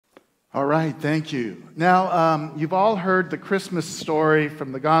All right, thank you. Now, you've all heard the Christmas story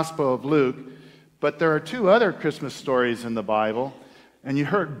from the Gospel of Luke, but there are two other Christmas stories in the Bible, and you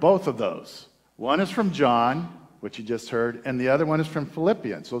heard both of those. One is from John, which you just heard, and the other one is from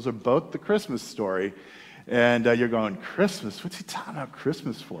Philippians. Those are both the Christmas story. And you're going, Christmas? What's he talking about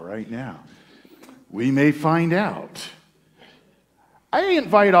Christmas for right now? We may find out. I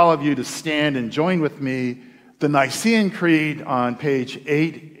invite all of you to stand and join with me the Nicene Creed on page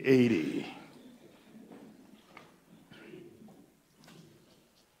 880.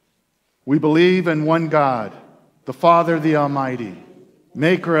 We believe in one God, the Father, the Almighty,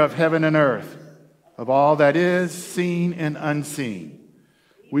 maker of heaven and earth, of all that is seen and unseen.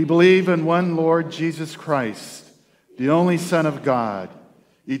 We believe in one Lord Jesus Christ, the only Son of God,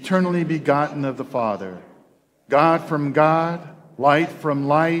 eternally begotten of the Father, God from God, light from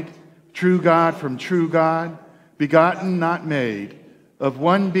light, true God from true God, begotten, not made, of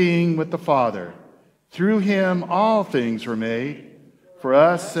one being with the Father. Through him all things were made, for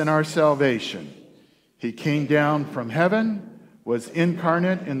us and our salvation. He came down from heaven, was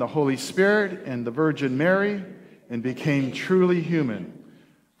incarnate in the Holy Spirit and the Virgin Mary, and became truly human.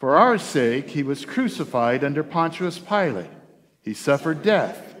 For our sake, he was crucified under Pontius Pilate. He suffered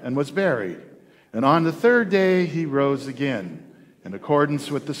death and was buried. And on the third day, he rose again, in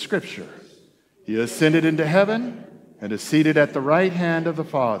accordance with the Scripture. He ascended into heaven and is seated at the right hand of the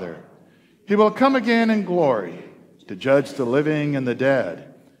Father. He will come again in glory to judge the living and the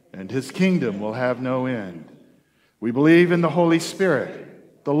dead, and his kingdom will have no end. We believe in the Holy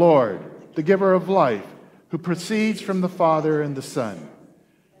Spirit, the Lord, the giver of life, who proceeds from the Father and the Son,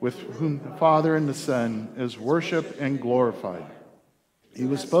 with whom the Father and the Son is worshiped and glorified. He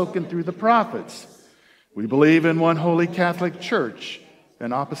was spoken through the prophets. We believe in one holy Catholic Church,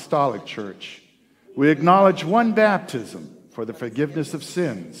 an apostolic church. We acknowledge one baptism for the forgiveness of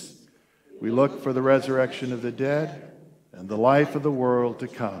sins. We look for the resurrection of the dead and the life of the world to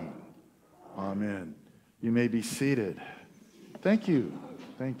come. Amen. You may be seated. Thank you.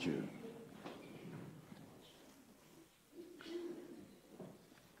 Thank you.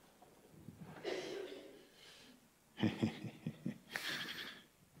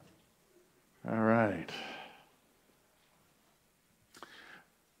 All right.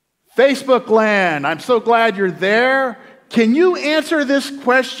 Facebook land, I'm so glad you're there. Can you answer this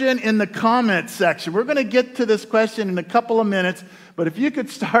question in the comments section? We're going to get to this question in a couple of minutes, but if you could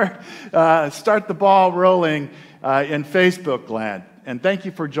start the ball rolling in Facebook land. And thank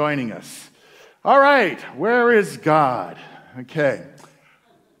you for joining us. All right, where is God? Okay.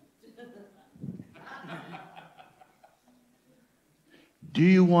 Do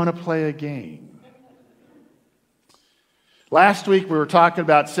you want to play a game? Last week we were talking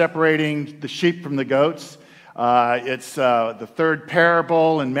about separating the sheep from the goats. It's the third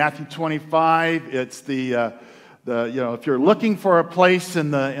parable in Matthew 25. It's the if you're looking for a place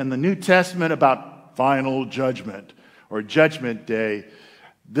in the New Testament about final judgment or judgment day,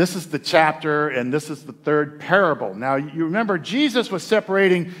 this is the chapter and this is the third parable. Now you remember Jesus was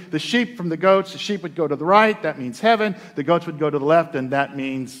separating the sheep from the goats. The sheep would go to the right, that means heaven. The goats would go to the left, and that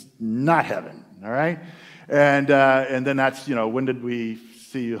means not heaven. All right. And then that's, when did we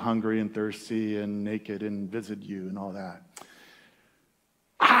see you hungry and thirsty and naked and visit you and all that?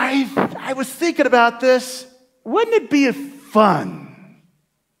 I was thinking about this. Wouldn't it be fun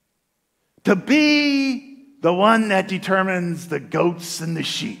to be the one that determines the goats and the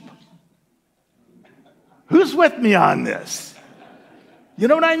sheep? Who's with me on this? You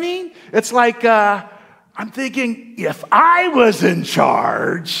know what I mean? It's like, I'm thinking, if I was in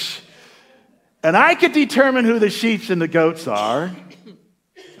charge and I could determine who the sheep and the goats are,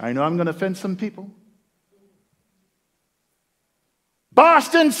 I know I'm going to offend some people.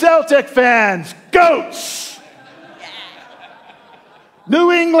 Boston Celtic fans, goats.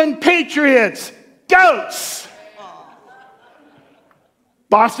 New England Patriots, goats.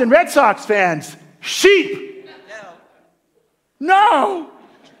 Boston Red Sox fans, sheep. No.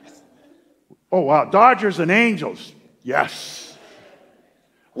 Oh, wow. Dodgers and Angels, yes.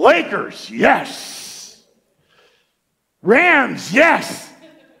 Lakers, yes. Rams, yes.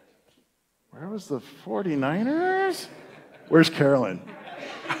 Where was the 49ers? Where's Carolyn?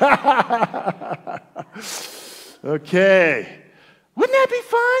 Okay. Wouldn't that be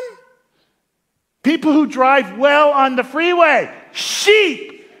fun? People who drive well on the freeway,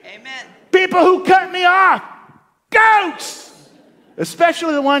 sheep. Amen. People who cut me off, goats.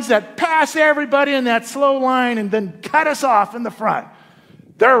 Especially the ones that pass everybody in that slow line and then cut us off in the front.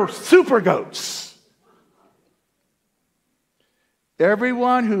 They're super goats.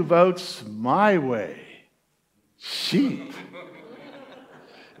 Everyone who votes my way, sheep.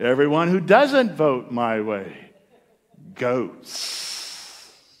 Everyone who doesn't vote my way,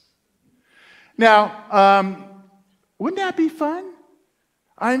 goats. Now, wouldn't that be fun?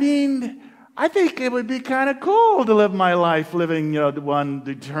 I mean, I think it would be kind of cool to live my life living, the one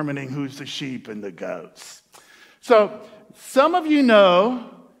determining who's the sheep and the goats. So, some of you know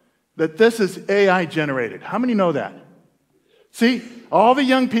that this is AI generated. How many know that? See, all the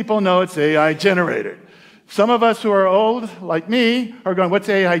young people know it's AI generated. Some of us who are old, like me, are going, what's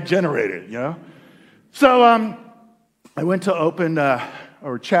AI generated, So, I went to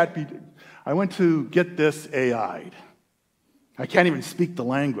I went to get this AI'd. I can't even speak the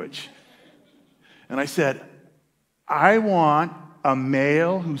language. And I said, I want a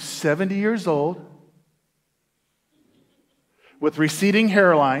male who's 70 years old, with receding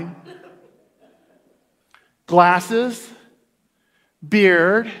hairline, glasses,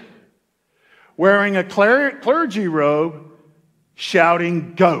 beard, wearing a clergy robe,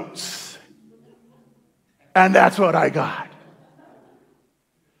 shouting goats. And that's what I got.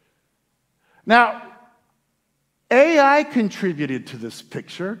 Now, AI contributed to this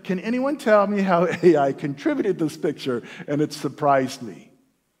picture. Can anyone tell me how AI contributed to this picture? And it surprised me.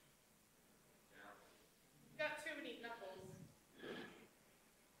 Got too many knuckles.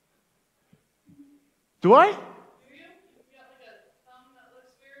 Do I? Do you? You got like a thumb that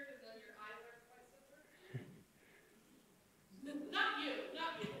looks weird and then your eyes are quite separate? Not you.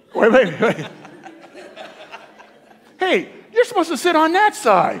 Wait. Hey, you're supposed to sit on that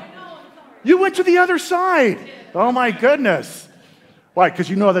side. I know, I'm sorry. You went to the other side. Oh my goodness. Why? Because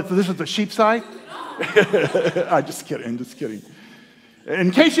you know that this is the sheep side? I'm just kidding.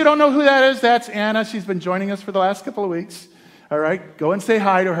 In case you don't know who that is, that's Anna. She's been joining us for the last couple of weeks. All right? Go and say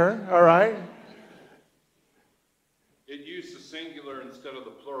hi to her. All right? It used the singular instead of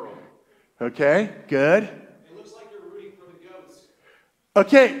the plural. Okay, good. It looks like you're rooting for the goats.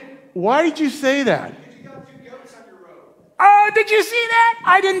 Okay, why did you say that? Because you got 2 goats on your road. Oh, did you see that?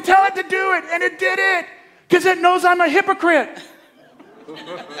 I didn't tell it to do it, and it did it. Because it knows I'm a hypocrite.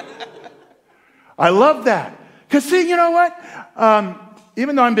 I love that. Because see, you know what?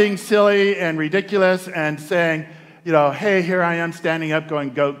 Even though I'm being silly and ridiculous and saying, hey, here I am standing up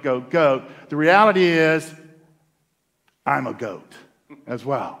going, goat, goat, goat. The reality is, I'm a goat as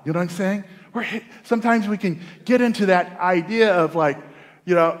well. You know what I'm saying? Sometimes we can get into that idea of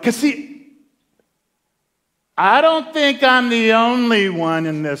because see, I don't think I'm the only one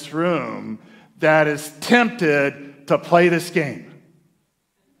in this room that is tempted to play this game.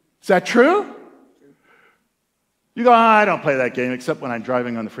 Is that true? You go, I don't play that game except when I'm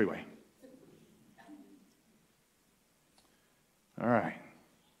driving on the freeway. All right.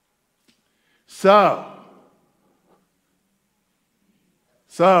 So,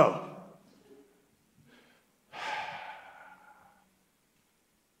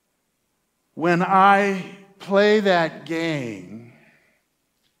 when I play that game,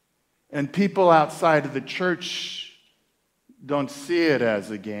 and people outside of the church don't see it as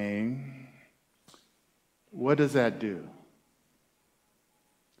a game, what does that do?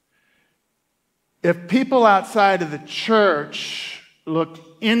 If people outside of the church look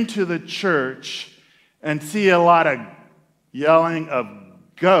into the church and see a lot of yelling of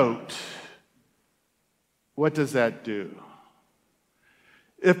goat, what does that do?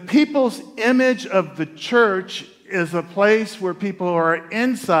 If people's image of the church is a place where people are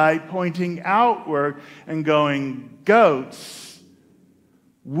inside pointing outward and going, goats,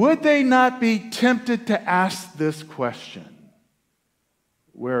 would they not be tempted to ask this question?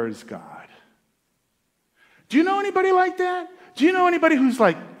 Where is God? Do you know anybody like that? Do you know anybody who's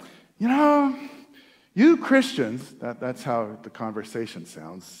like, you Christians, that's how the conversation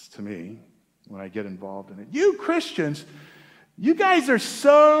sounds to me when I get involved in it. You Christians, you guys are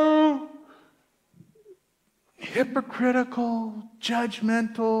so hypocritical,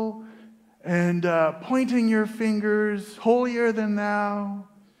 judgmental, and pointing your fingers, holier than thou.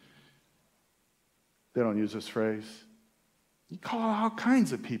 They don't use this phrase. You call all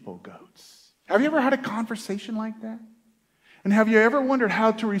kinds of people goats. Have you ever had a conversation like that? And have you ever wondered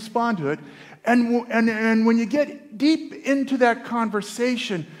how to respond to it? And when you get deep into that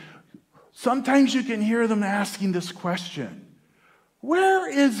conversation, sometimes you can hear them asking this question: where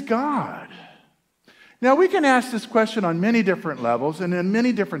is God? Now, we can ask this question on many different levels and in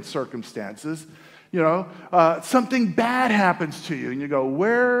many different circumstances. Something bad happens to you, and you go,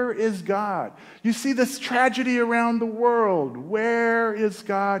 where is God? You see this tragedy around the world. Where is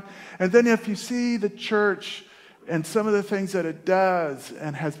God? And then if you see the church and some of the things that it does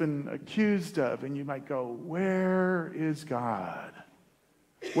and has been accused of, and you might go, where is God?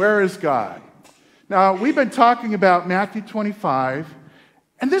 Where is God? Now, we've been talking about Matthew 25,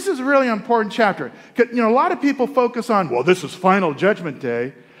 And this is a really important chapter. A lot of people focus on, well, this is final judgment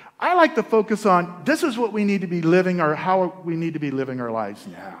day. I like to focus on, this is what we need to be living, or how we need to be living our lives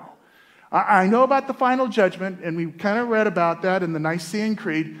now. I know about the final judgment, and we kind of read about that in the Nicene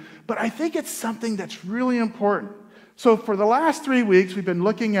Creed, but I think it's something that's really important. So for the last 3 weeks, we've been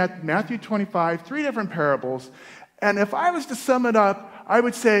looking at Matthew 25, 3 different parables, and if I was to sum it up, I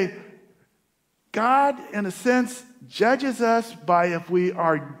would say, God, in a sense, judges us by if we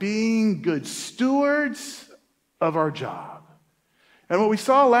are being good stewards of our job. And what we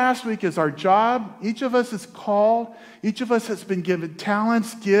saw last week is our job, each of us is called, each of us has been given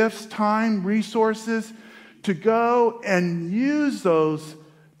talents, gifts, time, resources to go and use those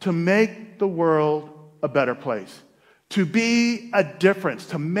to make the world a better place, to be a difference,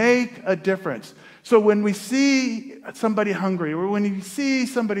 to make a difference. So when we see somebody hungry, or when we see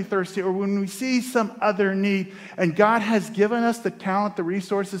somebody thirsty, or when we see some other need, and God has given us the talent, the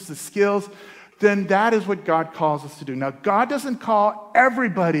resources, the skills, then that is what God calls us to do. Now, God doesn't call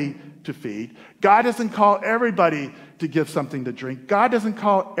everybody to feed. God doesn't call everybody to give something to drink. God doesn't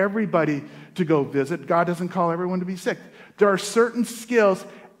call everybody to go visit. God doesn't call everyone to be sick. There are certain skills,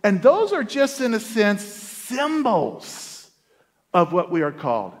 and those are just, in a sense, symbols of what we are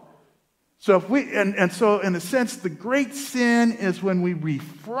called. So so in a sense, the great sin is when we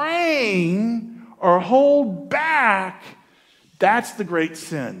refrain or hold back. That's the great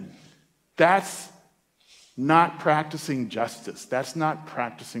sin. That's not practicing justice. That's not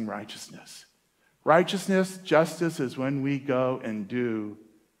practicing righteousness. Righteousness, justice is when we go and do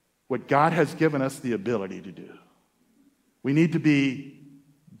what God has given us the ability to do. We need to be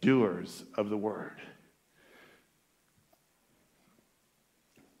doers of the word.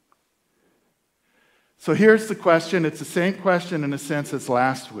 So here's the question. It's the same question in a sense as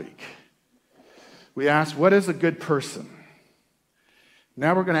last week. We asked, what is a good person?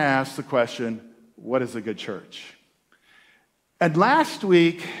 Now we're going to ask the question, what is a good church? And last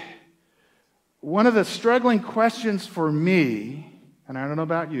week, one of the struggling questions for me, and I don't know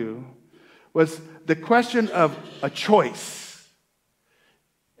about you, was the question of a choice.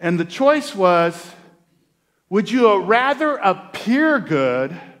 And the choice was, would you rather appear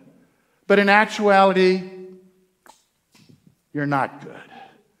good, but in actuality, you're not good?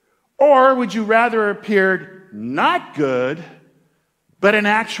 Or would you rather appear not good, but in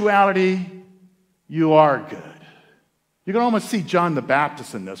actuality, you are good? You can almost see John the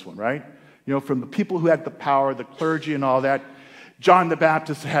Baptist in this one, right? From the people who had the power, the clergy and all that, John the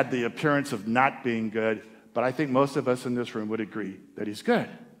Baptist had the appearance of not being good, but I think most of us in this room would agree that he's good.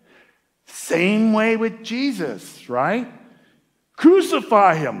 Same way with Jesus, right?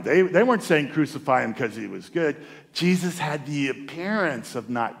 Crucify him. They weren't saying crucify him because he was good. Jesus had the appearance of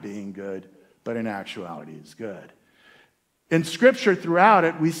not being good, but in actuality he's good. In Scripture throughout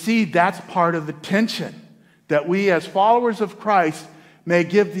it, we see that's part of the tension, that we as followers of Christ may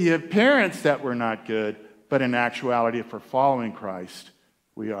give the appearance that we're not good, but in actuality, if we're following Christ,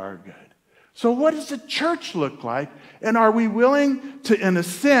 we are good. So what does the church look like? And are we willing to, in a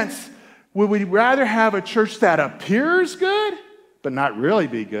sense, would we rather have a church that appears good, but not really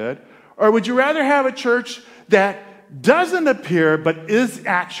be good? Or would you rather have a church that doesn't appear, but is in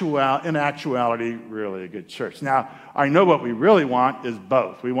actuality really a good church? Now, I know what we really want is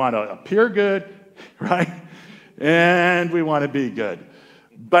both. We want to appear good, right? And we want to be good.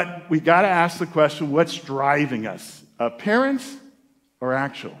 But we got to ask the question, what's driving us? Appearance or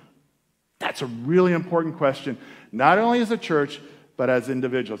actual? That's a really important question, not only as a church, but as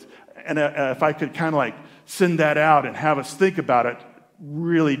individuals. And if I could kind of like send that out and have us think about it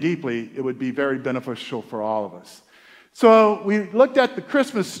really deeply, it would be very beneficial for all of us. So we looked at the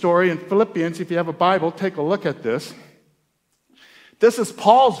Christmas story in Philippians. If you have a Bible, take a look at this. This is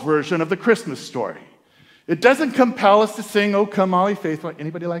Paul's version of the Christmas story. It doesn't compel us to sing, "O Come All Ye Faithful."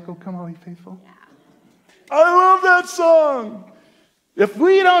 Anybody like "O Come All Ye Faithful"? Yeah. I love that song. If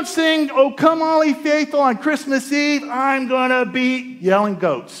we don't sing "O Come All Ye Faithful" on Christmas Eve, I'm going to be yelling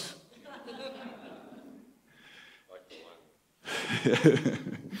goats.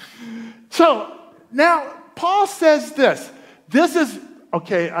 So now Paul says this. This is,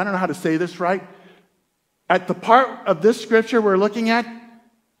 okay, I don't know how to say this right. At the part of this scripture we're looking at,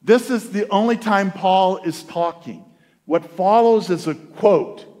 this is the only time Paul is talking. What follows is a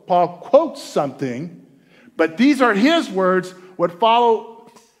quote. Paul quotes something, but these are his words. What follow,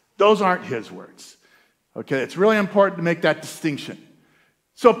 those aren't his words. Okay, it's really important to make that distinction.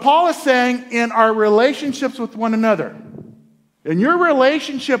 So Paul is saying in our relationships with one another, in your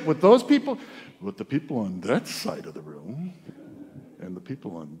relationship with those people, with the people on that side of the room, and the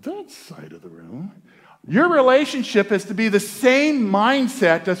people on that side of the room, Your relationship is to be the same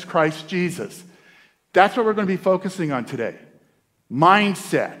mindset as Christ Jesus. That's what we're going to be focusing on today.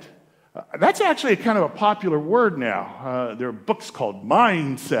 Mindset. That's actually kind of a popular word now. There are books called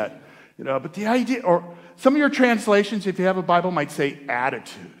mindset, but the idea, or some of your translations, if you have a Bible, might say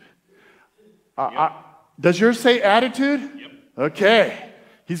attitude. Does yours say attitude? Yep. Okay.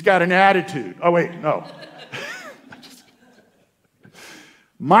 He's got an attitude. Oh, wait, no.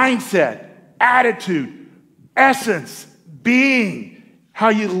 Mindset, attitude, essence, being, how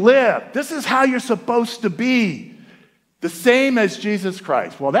you live. This is how you're supposed to be. The same as Jesus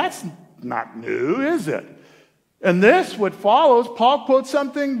Christ. Well, that's not new, is it? And this, what follows, Paul quotes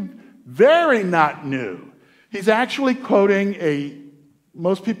something very not new. He's actually quoting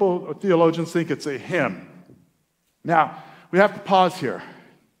most people, theologians think it's a hymn. Now, we have to pause here.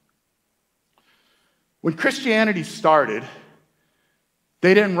 When Christianity started,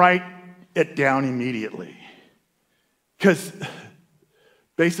 they didn't write it down immediately. Because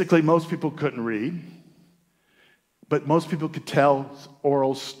basically most people couldn't read, but most people could tell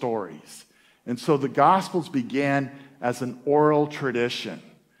oral stories. And so the Gospels began as an oral tradition.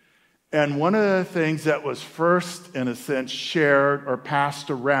 And one of the things that was first, in a sense, shared or passed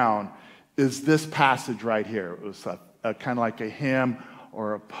around is this passage right here. It was kind of like a hymn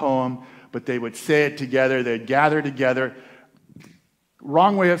or a poem, but they would say it together. They'd gather together.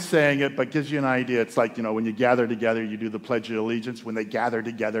 Wrong way of saying it, but gives you an idea. It's like, when you gather together, you do the Pledge of Allegiance. When they gather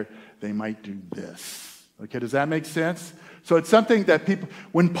together, they might do this. Okay, does that make sense? So it's something that people,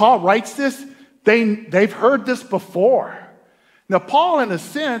 when Paul writes this, they've heard this before. Now, Paul, in a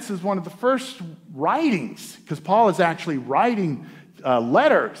sense, is one of the first writings, because Paul is actually writing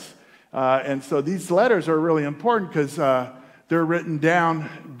letters. And so these letters are really important because they're written down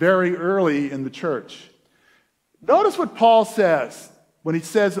very early in the church. Notice what Paul says when he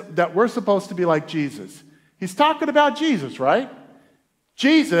says that we're supposed to be like Jesus. He's talking about Jesus, right?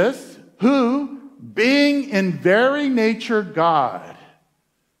 Jesus, who, being in very nature God.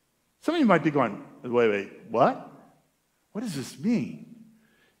 Some of you might be going, wait, what? What does this mean?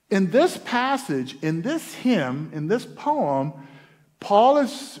 In this passage, in this hymn, in this poem, Paul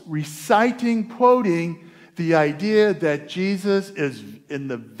is reciting, quoting the idea that Jesus is in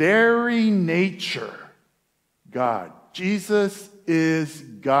the very nature God. Jesus is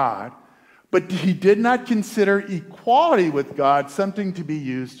God, but he did not consider equality with God something to be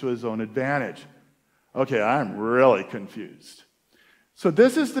used to his own advantage. Okay, I'm really confused. So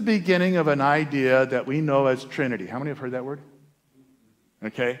this is the beginning of an idea that we know as Trinity. How many have heard that word?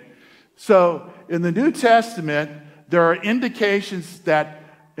 Okay. So in the New Testament, there are indications that,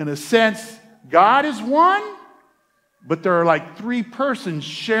 in a sense, God is one, but there are like three persons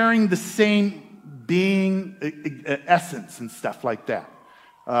sharing the same being, essence, and stuff like that.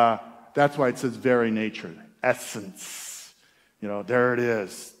 That's why it says very nature, essence. There it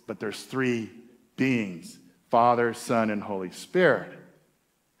is. But there's three beings, Father, Son, and Holy Spirit.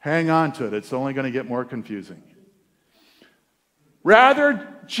 Hang on to it. It's only going to get more confusing. Rather,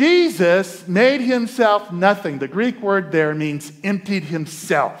 Jesus made himself nothing. The Greek word there means emptied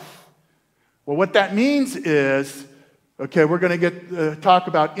himself. Well, what that means is, okay, we're going to talk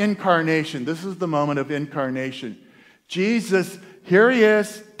about incarnation. This is the moment of incarnation. Jesus, here he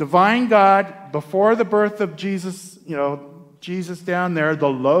is, divine God, before the birth of Jesus, Jesus down there, the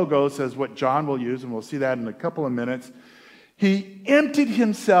Logos, as what John will use, and we'll see that in a couple of minutes. He emptied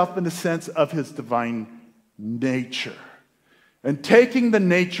himself in the sense of his divine nature. And taking the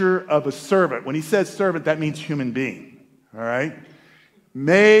nature of a servant. When he says servant, that means human being. All right?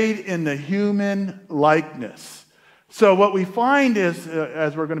 Made in the human likeness. So what we find is,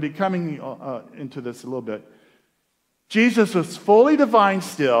 as we're going to be coming into this a little bit, Jesus was fully divine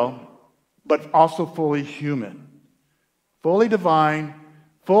still, but also fully human. Fully divine,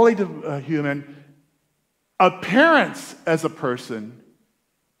 fully human. Appearance as a person,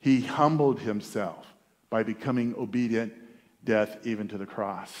 he humbled himself by becoming obedient, death even to the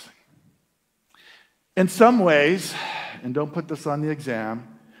cross. In some ways, and don't put this on the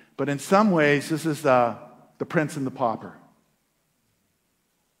exam, but in some ways, this is the prince and the pauper.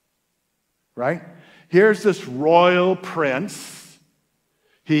 Right? Here's this royal prince.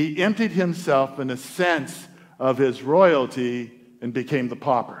 He emptied himself in a sense of his royalty and became the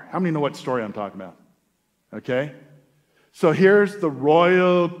pauper. How many know what story I'm talking about? Okay? So here's the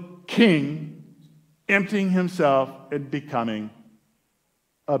royal king emptying himself and becoming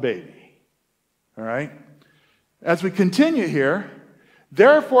a baby. All right? As we continue here,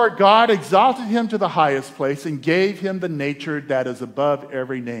 therefore God exalted him to the highest place and gave him the nature that is above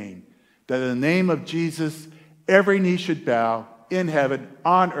every name, that in the name of Jesus every knee should bow in heaven,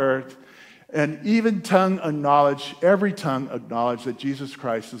 on earth, And even every tongue acknowledge that Jesus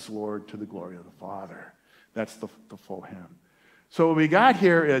Christ is Lord to the glory of the Father. That's the full hymn. So what we got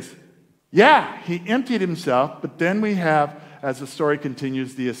here is, yeah, he emptied himself, but then we have, as the story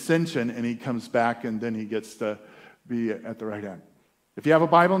continues, the ascension, and he comes back, and then he gets to be at the right hand. If you have a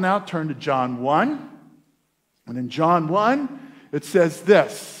Bible now, turn to John 1. And in John 1, it says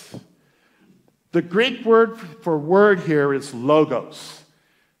this. The Greek word for word here is logos.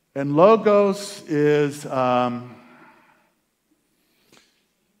 And logos is,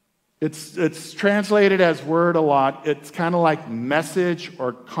 it's translated as word a lot. It's kind of like message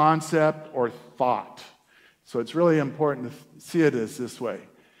or concept or thought. So it's really important to see it as this way.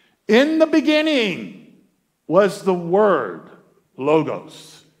 In the beginning was the word,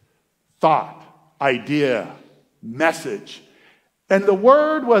 logos, thought, idea, message. And the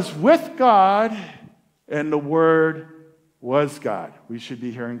Word was with God, and the Word was God. We should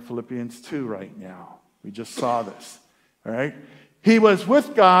be hearing Philippians 2 right now. We just saw this. All right? He was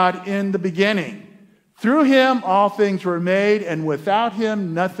with God in the beginning. Through him all things were made, and without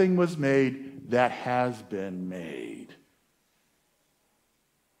him nothing was made that has been made.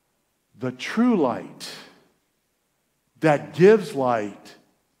 The true light that gives light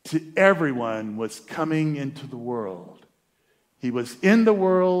to everyone was coming into the world. He was in the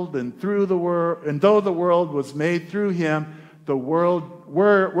world and through the world, and though the world was made through him, the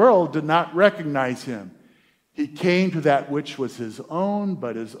world did not recognize him. He came to that which was his own,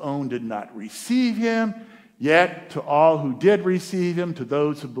 but his own did not receive him. Yet to all who did receive him, to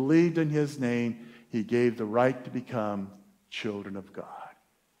those who believed in his name, he gave the right to become children of God.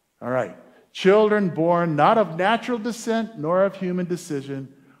 All right. Children born not of natural descent, nor of human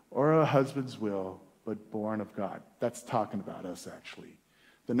decision, or a husband's will, but born of God. That's talking about us, actually.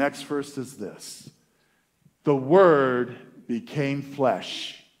 The next verse is this. The Word became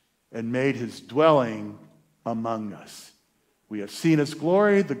flesh and made his dwelling among us. We have seen his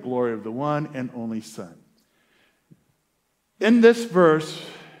glory, the glory of the one and only Son. In this verse,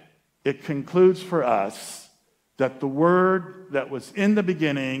 it concludes for us that the Word that was in the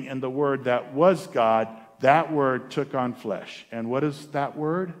beginning and the Word that was God, that Word took on flesh. And what is that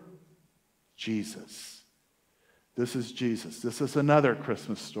Word? Jesus. This is Jesus. This is another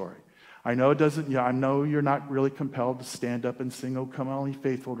Christmas story. I know you're not really compelled to stand up and sing, "O Come All Ye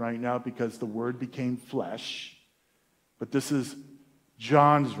Faithful" right now because the Word became flesh. But this is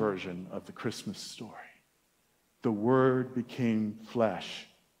John's version of the Christmas story. The Word became flesh.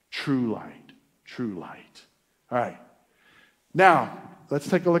 True light. True light. All right. Now, let's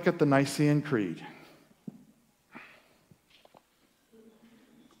take a look at the Nicene Creed.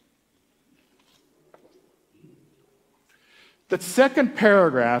 The second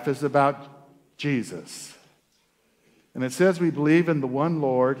paragraph is about Jesus. And it says, we believe in the one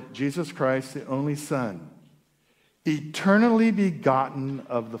Lord, Jesus Christ, the only Son, eternally begotten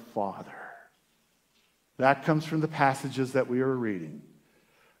of the Father. That comes from the passages that we were reading.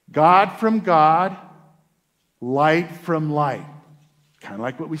 God from God, light from light. Kind of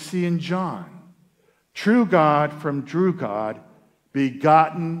like what we see in John. True God from true God,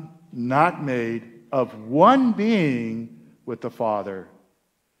 begotten, not made, of one being with the Father.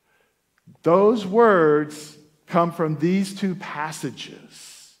 Those words come from these two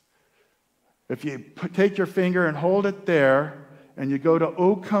passages. If you take your finger and hold it there, and you go to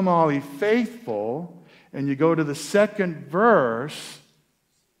 "O Come All Ye Faithful," and you go to the second verse,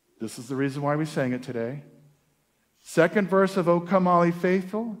 this is the reason why we sang it today. Second verse of "O Come All Ye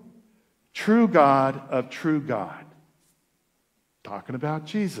Faithful," true God of true God. Talking about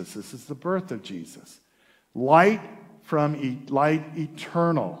Jesus. This is the birth of Jesus. Light from light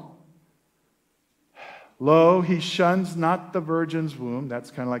eternal. Lo, he shuns not the virgin's womb.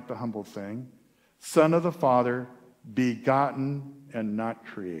 That's kind of like the humble thing. Son of the Father, begotten and not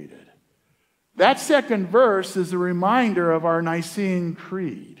created. That second verse is a reminder of our Nicene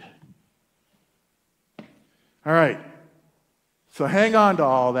Creed. All right. So hang on to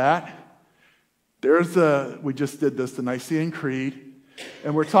all that. We just did this, the Nicene Creed,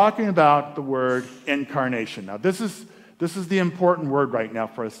 and we're talking about the word incarnation. Now, this is the important word right now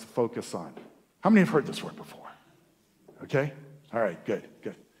for us to focus on. How many have heard this word before? Okay? All right, good.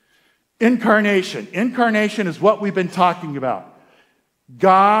 Incarnation. Incarnation is what we've been talking about.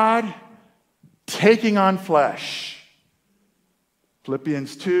 God taking on flesh.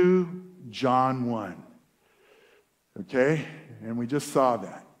 Philippians 2, John 1. Okay? And we just saw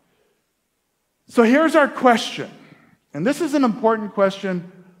that. So here's our question. And this is an important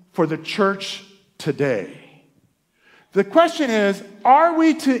question for the church today. The question is, are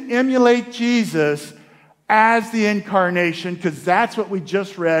we to emulate Jesus as the incarnation, because that's what we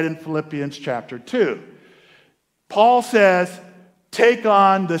just read in Philippians chapter 2. Paul says, take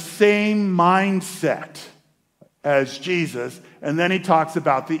on the same mindset as Jesus, and then he talks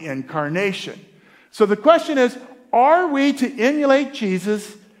about the incarnation. So the question is, are we to emulate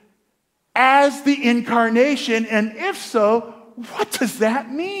Jesus as the incarnation? And if so, what does that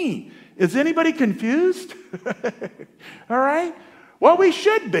mean? Is anybody confused? All right? Well, we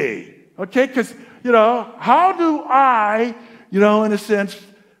should be, okay? Because, how do I, in a sense,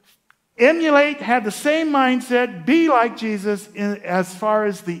 emulate, have the same mindset, be like Jesus as far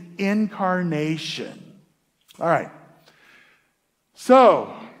as the incarnation? All right.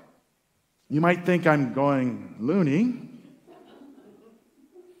 So, you might think I'm going loony.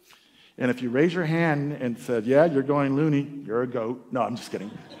 And if you raise your hand and said, yeah, you're going loony, you're a goat. No, I'm just kidding.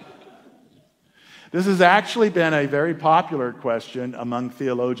 This has actually been a very popular question among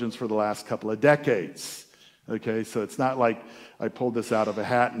theologians for the last couple of decades. Okay, so it's not like I pulled this out of a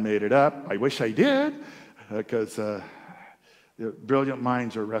hat and made it up. I wish I did, because brilliant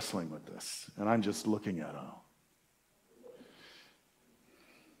minds are wrestling with this, and I'm just looking at them.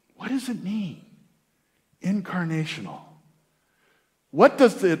 What does it mean? Incarnational. What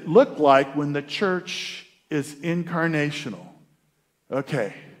does it look like when the church is incarnational?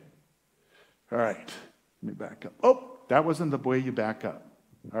 Okay. All right. Let me back up. Oh, that wasn't the way you back up.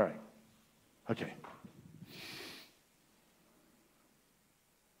 All right. Okay.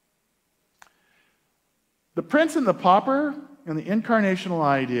 The prince and the pauper and the incarnational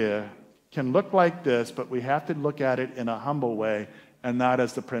idea can look like this, but we have to look at it in a humble way and not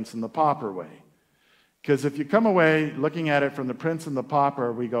as the prince and the pauper way. Because if you come away looking at it from the prince and the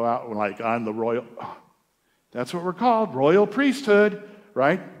pauper, we go out like, I'm the royal. Oh, that's what we're called, royal priesthood,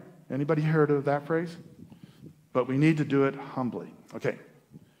 right? Anybody heard of that phrase? But we need to do it humbly. Okay,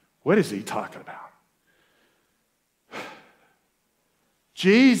 what is he talking about?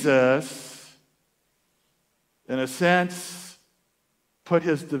 Jesus, in a sense, put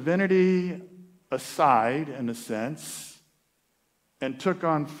his divinity aside, in a sense, and took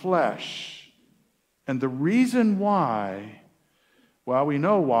on flesh. And the reason why, well, we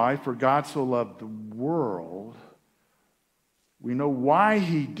know why, for God so loved the world. We know why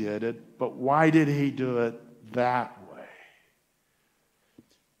he did it, but why did he do it that way?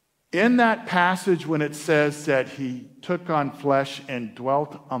 In that passage when it says that he took on flesh and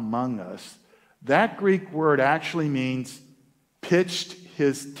dwelt among us, that Greek word actually means pitched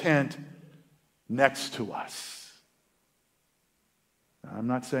his tent next to us. Now, I'm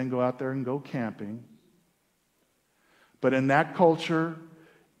not saying go out there and go camping, but in that culture,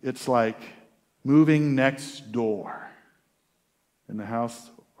 it's like moving next door. In the house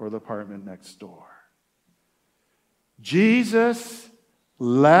or the apartment next door. Jesus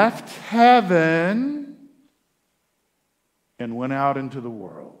left heaven and went out into the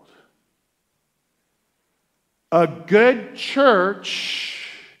world. A good church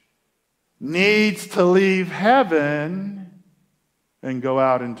needs to leave heaven and go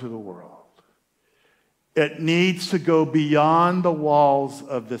out into the world. It needs to go beyond the walls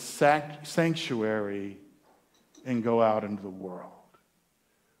of the sanctuary and go out into the world.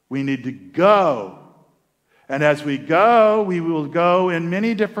 We need to go. And as we go, we will go in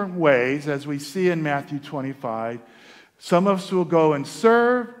many different ways, as we see in Matthew 25. Some of us will go and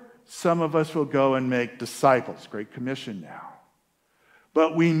serve. Some of us will go and make disciples. Great Commission now.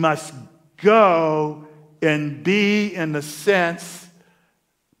 But we must go and be, in the sense,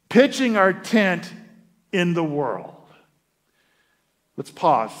 pitching our tent in the world. Let's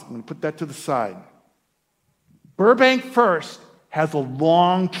pause. I'm going to put that to the side. Burbank First has a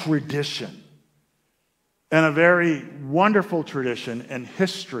long tradition and a very wonderful tradition and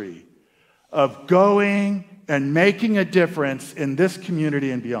history of going and making a difference in this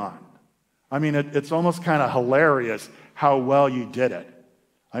community and beyond. I mean, it's almost kind of hilarious how well you did it.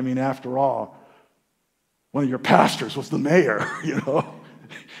 I mean, after all, one of your pastors was the mayor,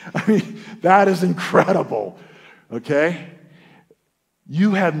 I mean, that is incredible, okay?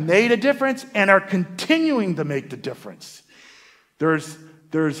 You have made a difference and are continuing to make the difference. There's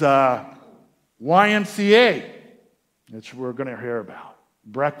YMCA, which we're going to hear about,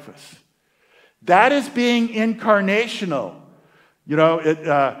 breakfast. That is being incarnational.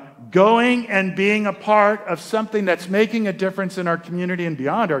 Going and being a part of something that's making a difference in our community and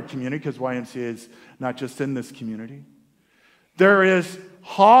beyond our community, because YMCA is not just in this community. There is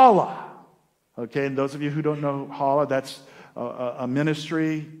Hala. Okay, and those of you who don't know Hala, that's a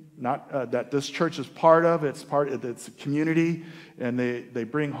ministry that this church is part of. It's a community, and they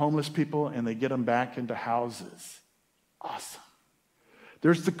bring homeless people and they get them back into houses. Awesome.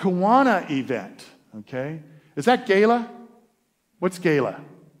 There's the Kiwanis event. okay? Is that Gala? What's Gala?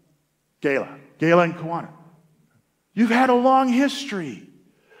 Gala and Kiwanis. You've had a long history.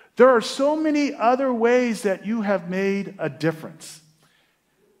 There are so many other ways that you have made a difference.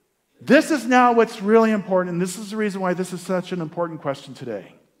 This is now what's really important, and this is the reason why this is such an important question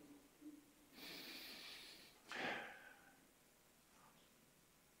today.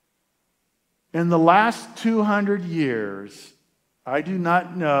 In the last 200 years, I do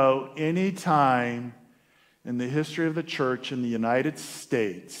not know any time in the history of the church in the United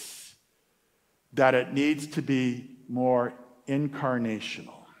States that it needs to be more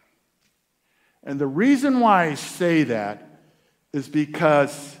incarnational. And the reason why I say that is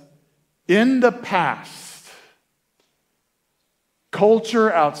because in the past,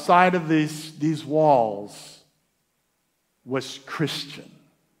 culture outside of these walls was Christian.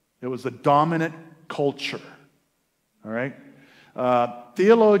 It was a dominant culture, all right?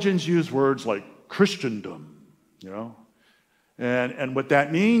 Theologians use words like Christendom, you know? And what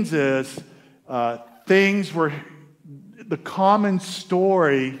that means is things were, the common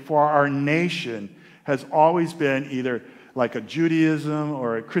story for our nation has always been either like a Judaism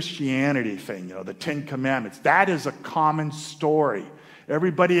or a Christianity thing, you know, the Ten Commandments. That is a common story.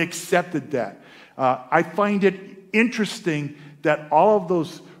 Everybody accepted that. I find it interesting that all of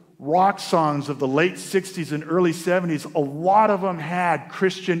those rock songs of the late 60s and early 70s, a lot of them had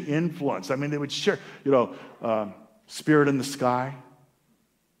Christian influence. I mean, they would share, you know, Spirit in the Sky,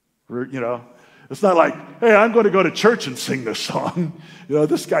 you know. It's not like, hey, I'm going to go to church and sing this song. You know,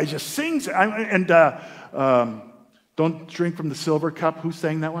 this guy just sings. Don't Drink from the Silver Cup. Who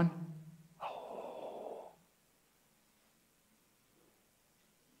sang that one? Oh.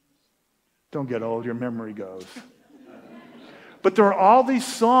 Don't get old. Your memory goes. But there are all these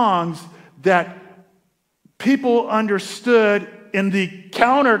songs that people understood in the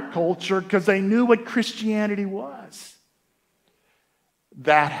counterculture because they knew what Christianity was.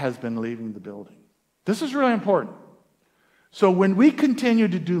 That has been leaving the building. This is really important. So when we continue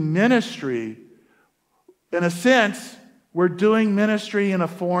to do ministry, in a sense, we're doing ministry in a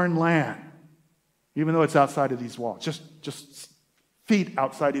foreign land, even though it's outside of these walls, just feet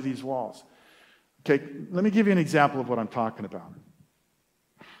outside of these walls. Okay, let me give you an example of what I'm talking about.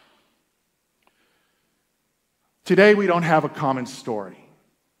 Today, we don't have a common story.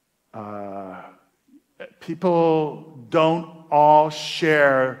 People don't all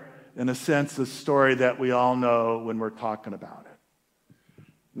share, in a sense, the story that we all know when we're talking about it.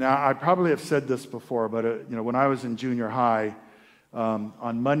 Now, I probably have said this before, but you know, when I was in junior high,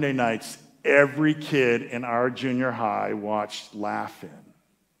 on Monday nights, every kid in our junior high watched Laugh-In.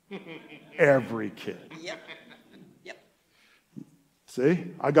 Every kid. Yep. See,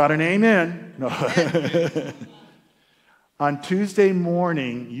 I got an amen. No. On Tuesday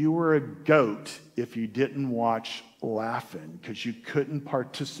morning, you were a goat if you didn't watch Laugh-In because you couldn't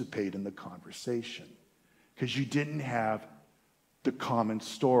participate in the conversation because you didn't have the common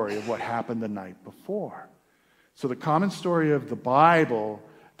story of what happened the night before. So the common story of the Bible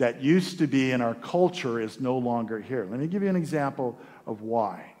that used to be in our culture is no longer here. Let me give you an example of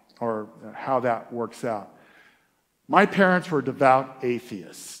why or how that works out. My parents were devout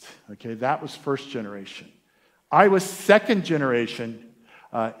atheists. Okay, that was first generation. I was second generation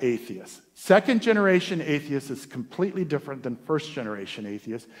atheist. Second generation atheist is completely different than first generation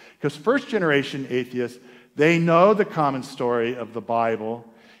atheist because first generation atheists, they know the common story of the Bible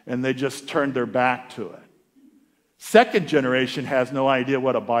and they just turned their back to it. Second generation has no idea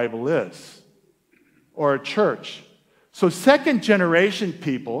what a Bible is or a church. So second generation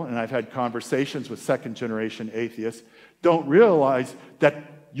people, and I've had conversations with second generation atheists, don't realize that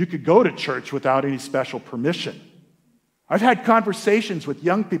you could go to church without any special permission. I've had conversations with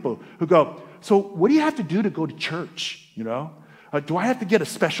young people who go, so what do you have to do to go to church? You know, do I have to get a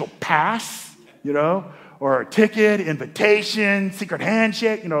special pass? You know, or a ticket, invitation, secret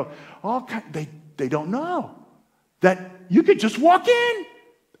handshake? You know, all kind. They don't know that you could just walk in.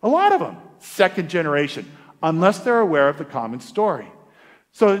 A lot of them, second generation, unless they're aware of the common story.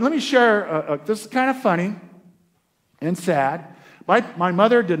 So let me share. This is kind of funny and sad. My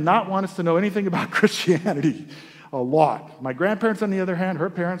mother did not want us to know anything about Christianity. A lot. My grandparents, on the other hand, her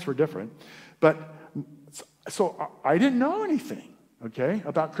parents were different. But so I didn't know anything, okay,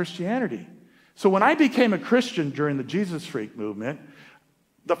 about Christianity. So when I became a Christian during the Jesus Freak movement,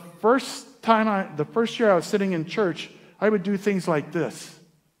 the first year I was sitting in church, I would do things like this.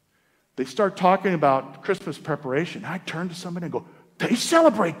 They start talking about Christmas preparation. I turn to somebody and go, they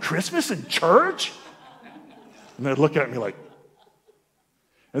celebrate Christmas in church? And they'd look at me like,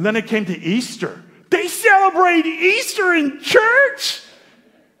 and then it came to Easter. They celebrate Easter in church?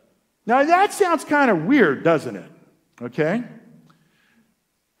 Now, that sounds kind of weird, doesn't it? Okay?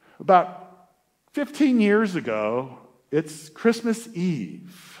 About 15 years ago, it's Christmas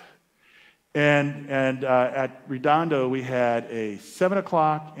Eve. And at Redondo, we had a 7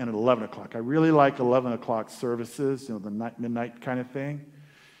 o'clock and an 11 o'clock. I really like 11 o'clock services, the midnight kind of thing.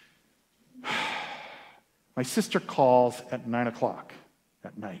 My sister calls at 9 o'clock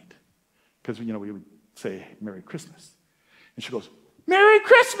at night because, we would say Merry Christmas. And she goes, Merry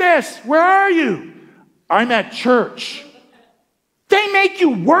Christmas! Where are you? I'm at church. They make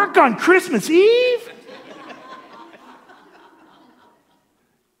you work on Christmas Eve?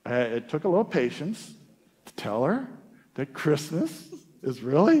 It took a little patience to tell her that Christmas is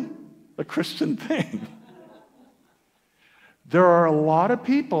really a Christian thing. There are a lot of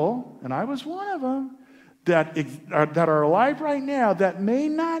people, and I was one of them, that are alive right now that may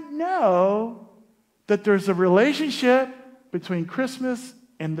not know that there's a relationship between Christmas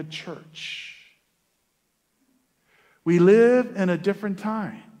and the church. We live in a different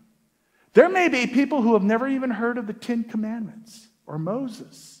time. There may be people who have never even heard of the 10 Commandments or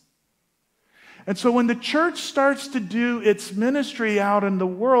Moses. And so when the church starts to do its ministry out in the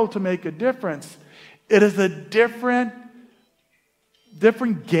world to make a difference, it is a different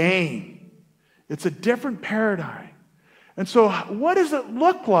game. It's a different paradigm. And so what does it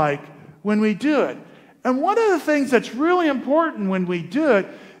look like when we do it? And one of the things that's really important when we do it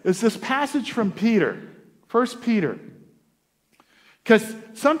is this passage from Peter, 1 Peter. Because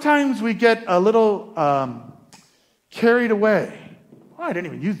sometimes we get a little carried away. Oh, I didn't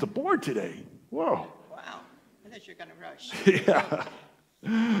even use the board today. Whoa. Wow. I thought you were going to rush. Yeah.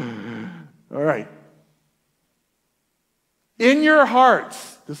 All right. In your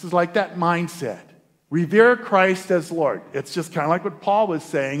hearts, this is like that mindset. Revere Christ as Lord. It's just kind of like what Paul was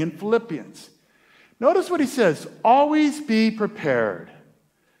saying in Philippians. Notice what he says. Always be prepared.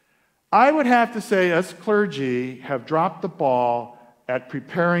 I would have to say, us clergy have dropped the ball at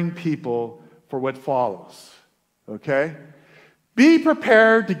preparing people for what follows. Okay? Be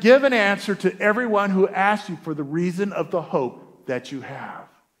prepared to give an answer to everyone who asks you for the reason of the hope that you have.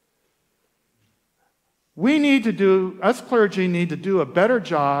 Us clergy need to do a better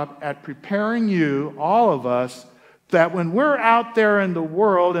job at preparing you, all of us, that when we're out there in the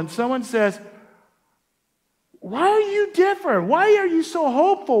world and someone says, why are you different? Why are you so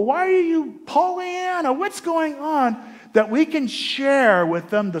hopeful? Why are you Pollyanna? What's going on? That we can share with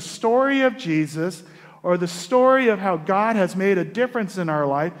them the story of Jesus or the story of how God has made a difference in our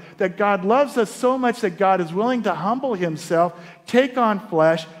life, that God loves us so much that God is willing to humble himself, take on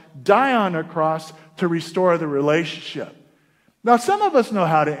flesh, die on a cross to restore the relationship. Now, some of us know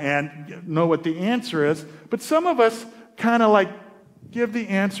know what the answer is, but some of us kind of give the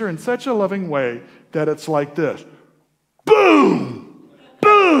answer in such a loving way that it's like this. Boom!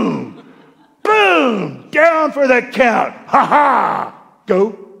 Boom! Boom! Down for the count! Ha ha!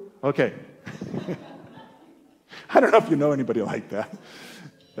 Go! Okay. I don't know if you know anybody like that.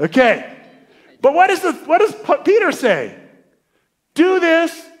 Okay. But what does Peter say? Do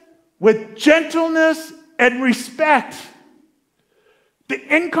this with gentleness and respect. The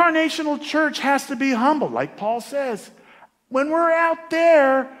incarnational church has to be humble, like Paul says. When we're out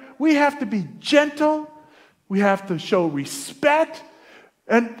there, we have to be gentle. We have to show respect.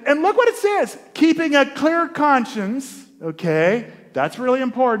 And look what it says. Keeping a clear conscience, okay? That's really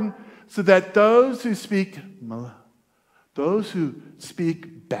important. So that those who speak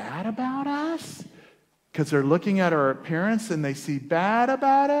bad about us, because they're looking at our appearance and they see bad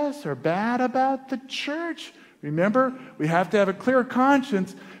about us or bad about the church. Remember, we have to have a clear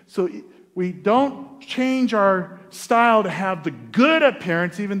conscience so we don't change our style to have the good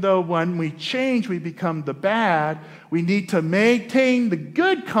appearance, even though when we change, we become the bad. We need to maintain the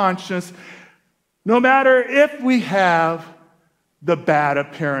good conscience no matter if we have the bad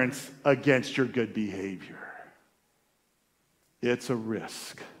appearance against your good behavior. It's a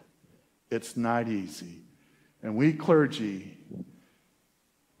risk. It's not easy. And we clergy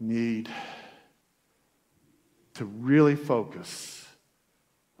need to really focus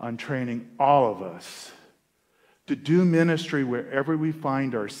on training all of us to do ministry wherever we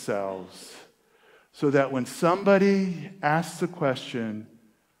find ourselves, so that when somebody asks the question,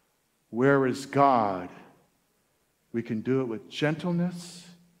 where is God? We can do it with gentleness,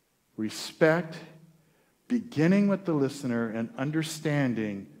 respect, beginning with the listener and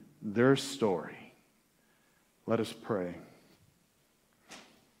understanding their story. Let us pray.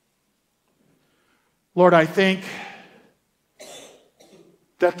 Lord, I think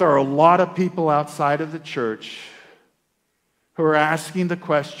that there are a lot of people outside of the church who are asking the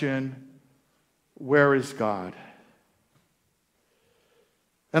question, where is God?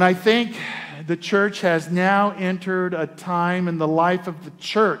 And I think the church has now entered a time in the life of the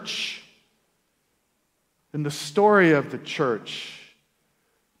church, in the story of the church,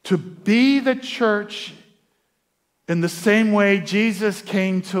 to be the church in the same way Jesus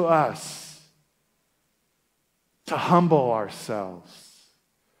came to us, to humble ourselves,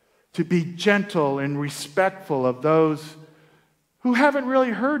 to be gentle and respectful of those who haven't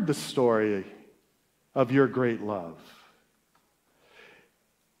really heard the story of your great love.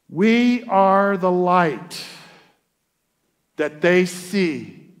 We are the light that they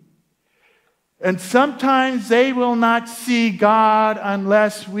see. And sometimes they will not see God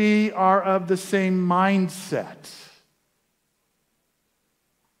unless we are of the same mindset,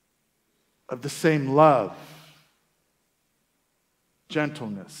 of the same love,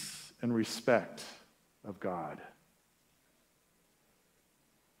 gentleness, and respect of God.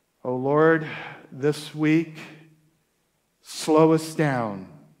 Oh Lord, this week, slow us down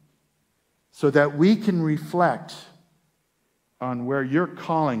so that we can reflect on where you're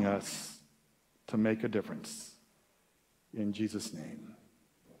calling us to make a difference. In Jesus' name.